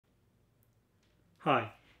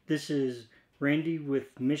Hi, this is Randy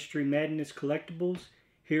with Mystery Madness Collectibles,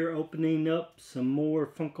 here opening up some more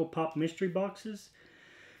Funko Pop mystery boxes.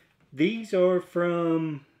 These are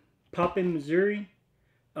from Popin, Missouri.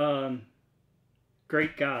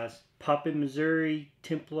 Great guys. Popin, Missouri,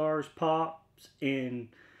 Templars Pops, and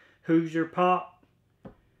Hoosier Pop.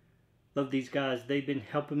 Love these guys. They've been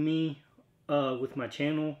helping me with my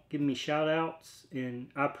channel, giving me shout outs,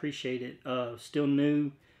 and I appreciate it. Still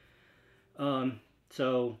new.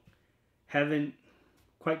 So haven't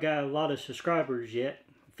quite got a lot of subscribers yet,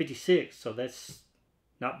 56, so that's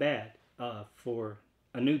not bad for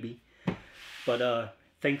a newbie. But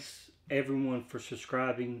thanks everyone for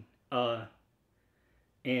subscribing, and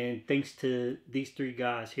thanks to these three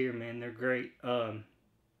guys here, man. They're great.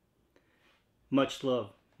 Much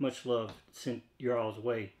love sent your all's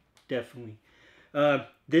way, definitely.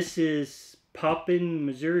 This is Popin,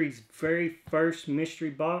 Missouri's very first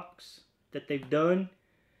mystery box that they've done.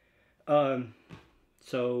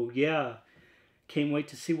 So yeah, can't wait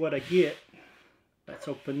to see what I get. Let's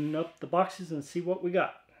open up the boxes and see what we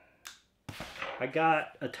got. I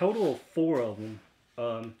got a total of 4 of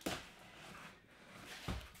them.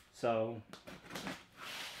 So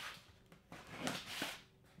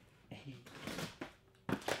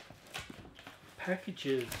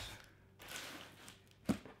packages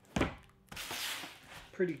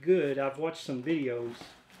pretty good. I've watched some videos.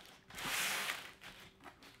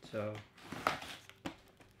 So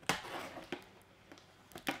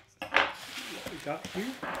what we got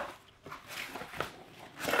here.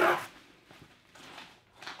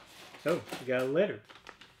 So we got a letter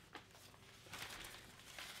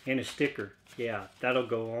and a sticker. Yeah, that'll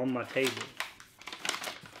go on my table.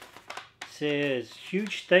 It says,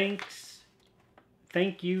 huge thank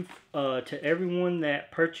you to everyone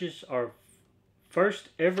that purchased our first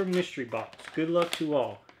ever mystery box. Good luck to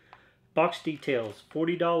all. Box details: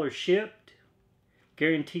 $40 shipped,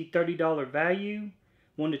 guaranteed $30 value,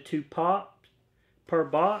 1 to 2 pops per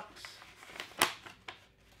box.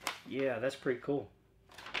 Yeah, that's pretty cool.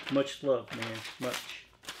 Much love, man. Much.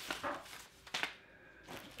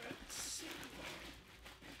 Let's see.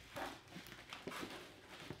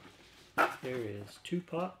 There is 2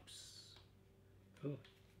 pops. Oh,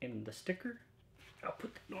 and the sticker. I'll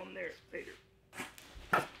put that on there later.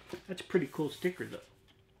 That's a pretty cool sticker, though.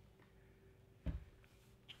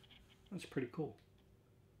 That's pretty cool.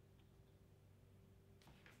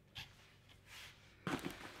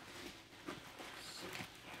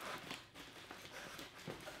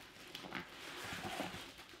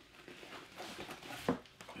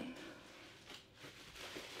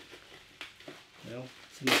 Well,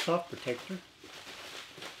 it's in the soft protector.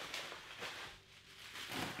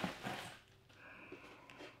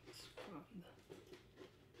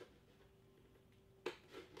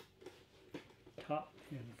 Top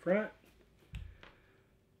and front.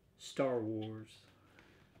 Star Wars.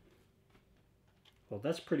 Well,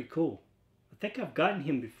 that's pretty cool. I think I've gotten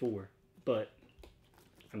him before, but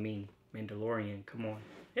I mean, Mandalorian, come on.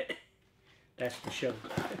 That's the show.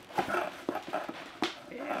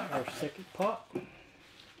 And our second pop.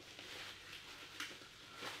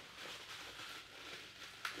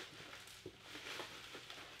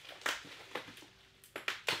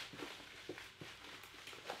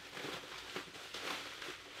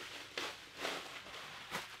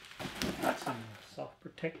 That's a soft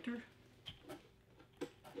protector.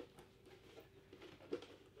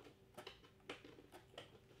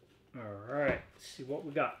 Alright, let's see what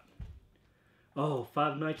we got. Oh,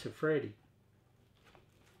 Five Nights at Freddy.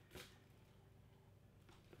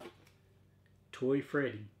 Toy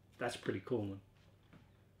Freddy. That's a pretty cool one.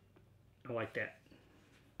 I like that.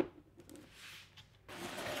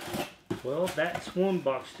 Well, that's one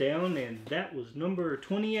box down, and that was number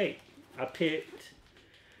 28. I picked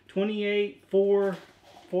 28, 4,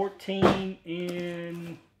 14,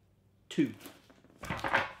 and 2.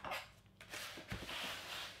 I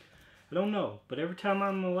don't know, but every time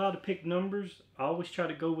I'm allowed to pick numbers, I always try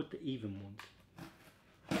to go with the even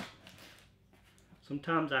ones.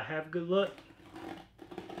 Sometimes I have good luck.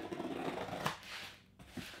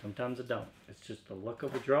 Sometimes I don't. It's just the luck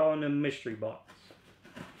of a draw in a mystery box.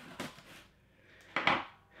 Alright.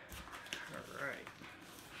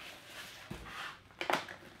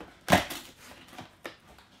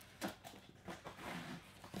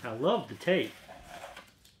 I love the tape.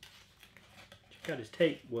 Check out his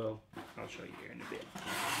tape. Well, I'll show you here in a bit.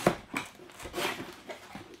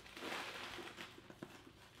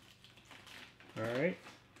 Alright.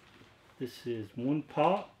 This is 1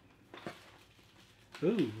 pop.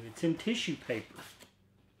 Ooh, it's in tissue paper.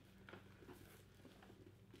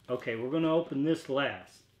 Okay, we're going to open this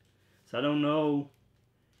last. So I don't know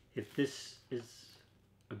if this is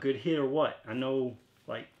a good hit or what. I know,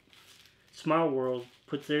 like, Smile World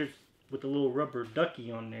puts theirs with a little rubber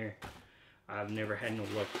ducky on there. I've never had no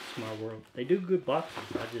luck with Smile World. They do good boxes.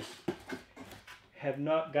 I just have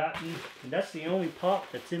not gotten, and that's the only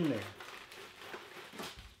pop that's in there.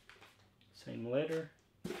 Same letter.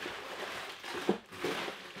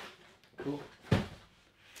 Cool.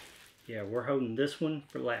 Yeah, we're holding this one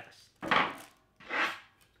for last.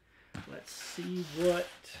 Let's see what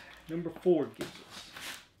number 4 gives us.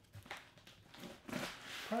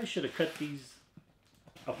 Probably should have cut these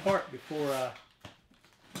apart before I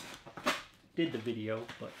did the video,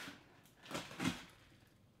 but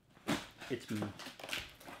it's me.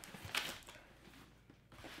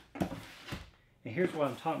 And here's what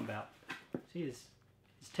I'm talking about. See this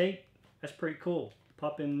tape? That's pretty cool.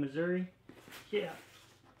 Popin, Missouri. Yeah.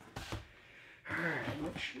 Alright, I'm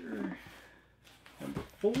not sure. Number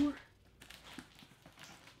 4.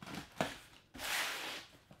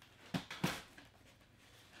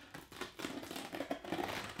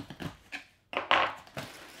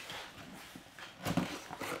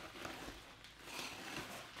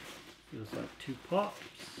 Feels like 2 pops.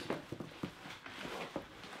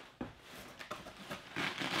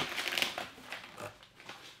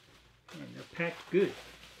 And they're packed good.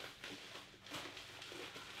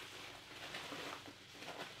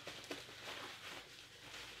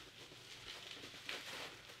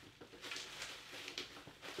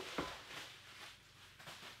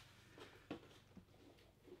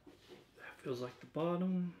 That feels like the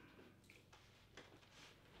bottom.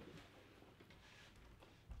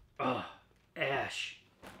 Ah, Ash.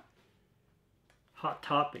 Hot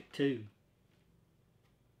Topic too.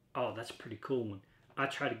 Oh, that's a pretty cool one. I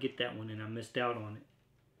tried to get that one and I missed out on it.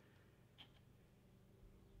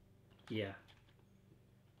 Yeah.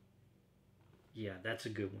 Yeah, that's a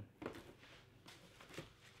good one.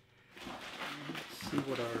 Let's see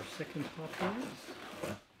what our second pop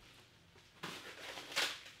is.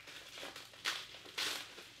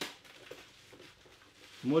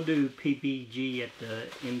 And we'll do PPG at the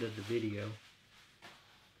end of the video.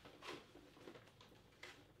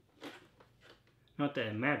 Not that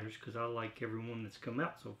it matters, because I like every one that's come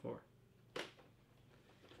out so far.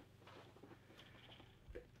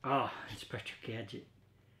 Ah, Inspector Gadget.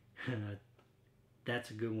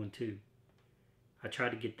 That's a good one too. I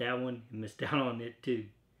tried to get that one and missed out on it too.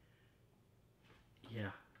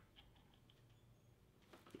 Yeah.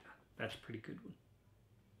 Yeah, that's a pretty good one.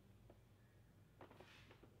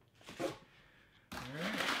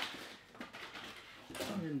 Alright.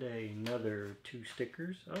 And another 2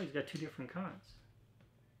 stickers. Oh, he's got 2 different kinds.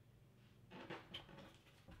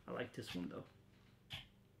 I like this one though.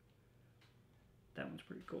 That one's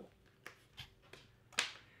pretty cool.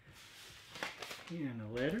 And a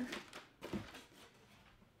letter.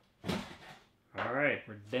 Alright,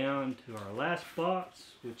 we're down to our last box,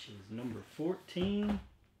 which is number 14.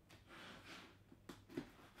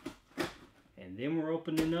 And then we're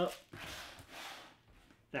opening up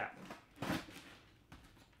that one.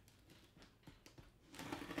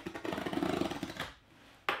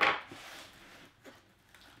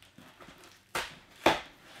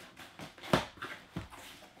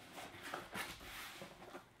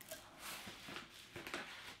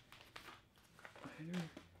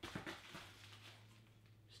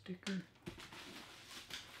 Sticker.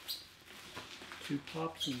 2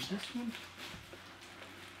 pops in this one.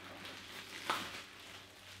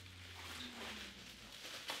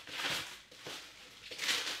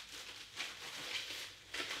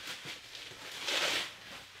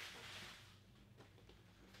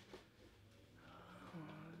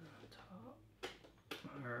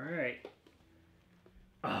 Alright.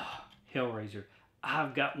 Ah, Hellraiser.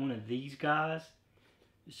 I've got one of these guys.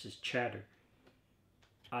 This is Chatter.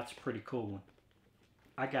 That's a pretty cool one.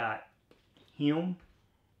 I got him.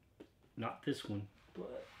 Not this one,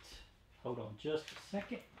 but hold on just a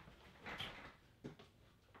second.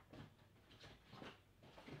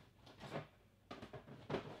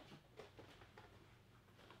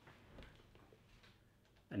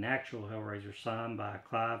 An actual Hellraiser signed by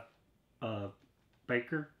Clive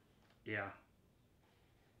Baker. Yeah.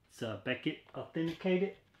 It's Beckett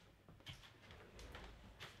authenticated.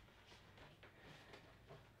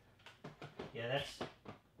 Yeah,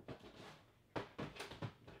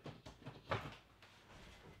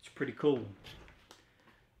 it's a pretty cool one.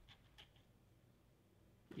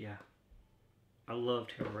 Yeah. I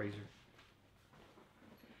loved Hellraiser.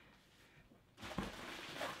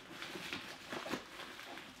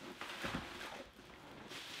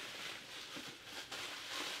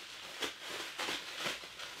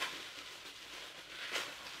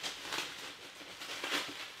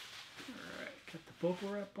 bubble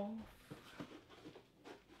wrap off.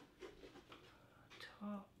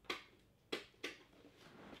 Top.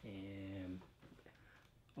 And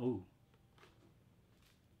oh,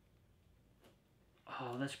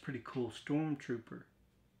 that's pretty cool. Stormtrooper.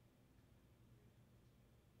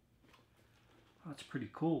 That's pretty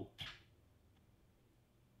cool.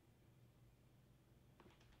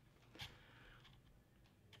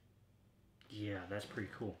 Yeah, that's pretty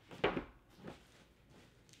cool.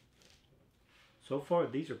 So far,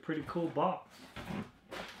 these are pretty cool box.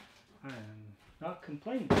 I'm not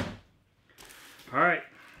complaining. Alright,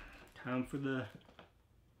 time for the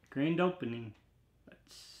grand opening.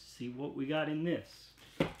 Let's see what we got in this.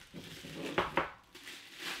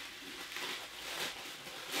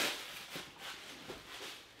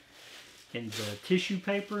 And the tissue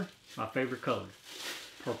paper, my favorite color,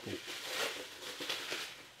 purple.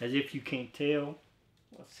 As if you can't tell,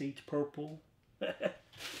 I see it's purple.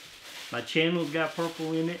 My channel's got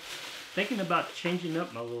purple in it. Thinking about changing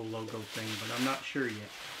up my little logo thing, but I'm not sure yet.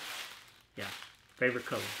 Yeah, favorite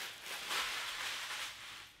color.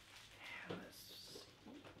 Let's see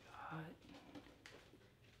what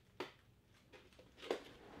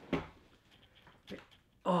we got.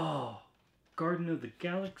 Oh, Garden of the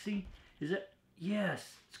Galaxy. Is it?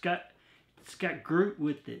 Yes, it's got Groot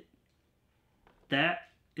with it. That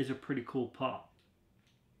is a pretty cool pop.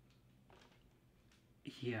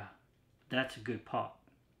 Yeah, that's a good pop.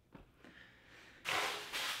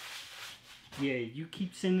 Yeah, you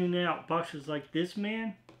keep sending out boxes like this,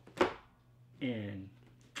 man, and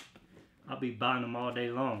I'll be buying them all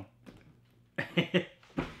day long.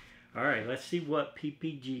 Alright, let's see what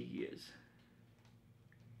PPG is.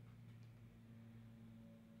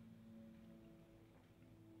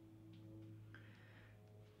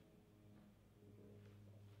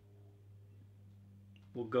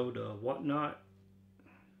 We'll go to Whatnot.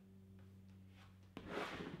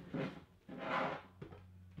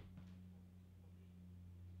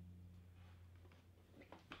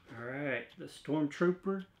 Alright, the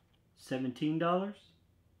Stormtrooper, $17.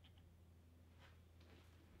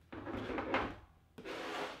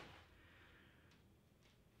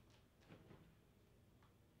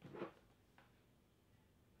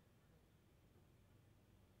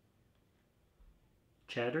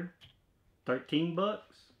 Chatter, $13.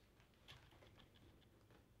 Let's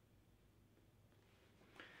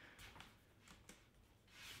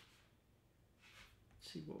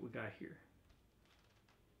see what we got here.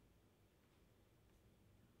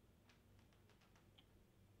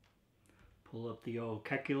 Pull up the old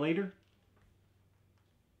calculator.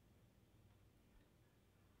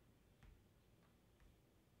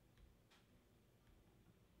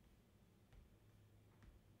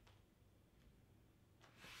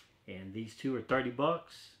 And these two are $30.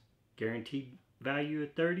 Guaranteed value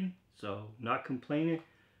at 30. So not complaining.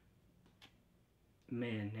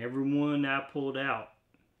 Man, everyone I pulled out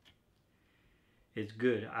is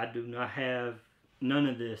good. I do not have none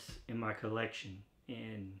of this in my collection.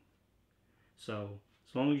 And so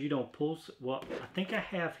as long as you don't pull, well, I think I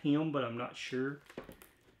have him, but I'm not sure.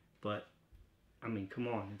 But I mean, come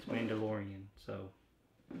on, it's Mandalorian, so.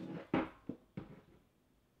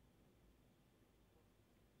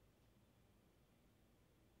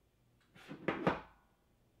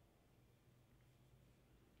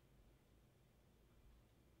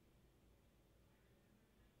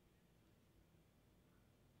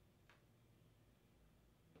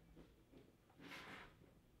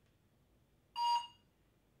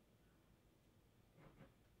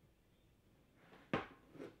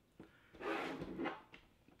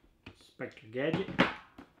 Spectre Gadget,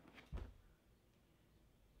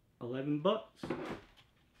 $11.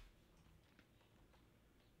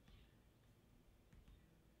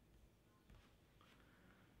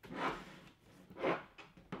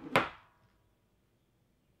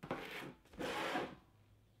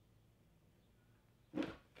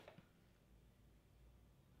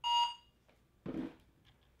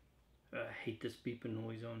 I hate this beeping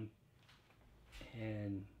noise on.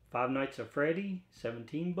 And Five Nights at Freddy,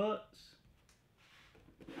 $17.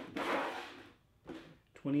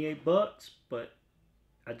 $28, but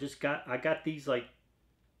I got these like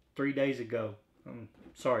 3 days ago. I'm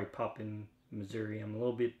sorry, Popin, Missouri. I'm a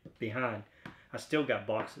little bit behind. I still got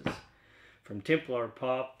boxes from Templar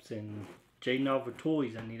Pops and J Nova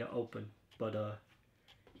Toys I need to open. But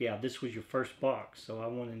yeah, this was your first box, so I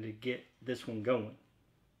wanted to get this one going.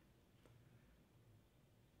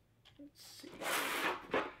 Let's see.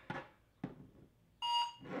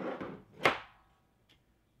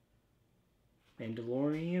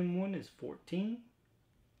 Mandalorian one is 14.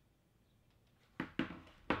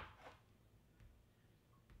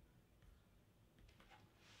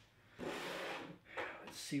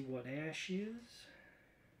 see what ash is.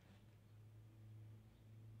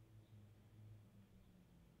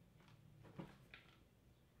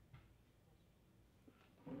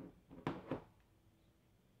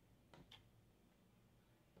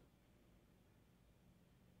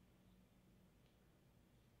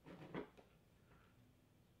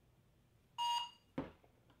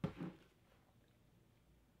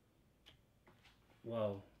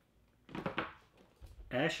 Whoa.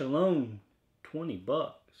 Ash alone,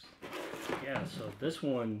 $20. Yeah, so this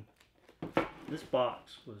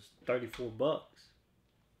box was 34 bucks.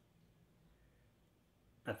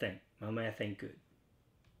 I think. My math ain't good.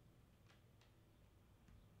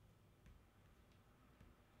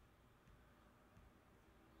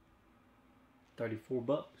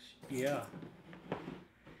 $34. Yeah.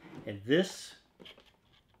 And this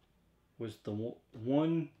was the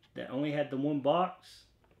one that only had the one box.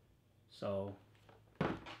 So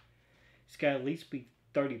it's got to at least be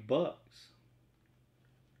 30 bucks.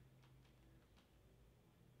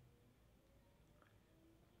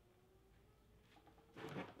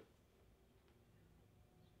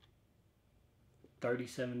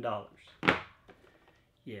 $37.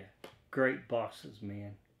 Yeah, great boxes,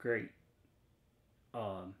 man. Great.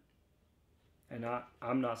 And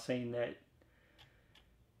I'm not saying that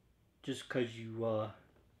just because you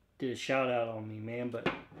did a shout out on me, man, but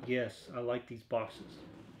yes, I like these boxes.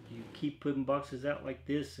 You keep putting boxes out like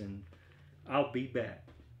this and I'll be back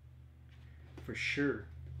for sure.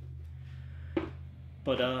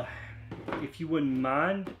 But if you wouldn't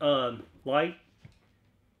mind, like,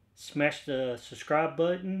 smash the subscribe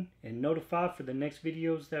button and notify for the next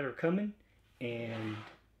videos that are coming. And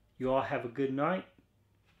you all have a good night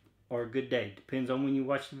or a good day. Depends on when you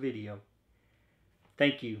watch the video.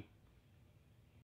 Thank you.